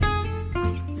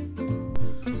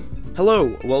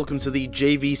Hello, welcome to the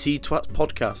JVC Twats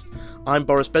podcast. I'm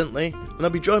Boris Bentley, and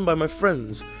I'll be joined by my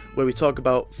friends, where we talk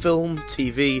about film,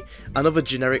 TV, and other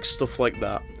generic stuff like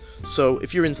that. So,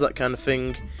 if you're into that kind of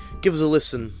thing, give us a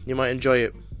listen. You might enjoy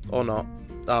it, or not.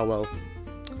 Ah well,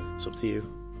 it's up to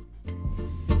you.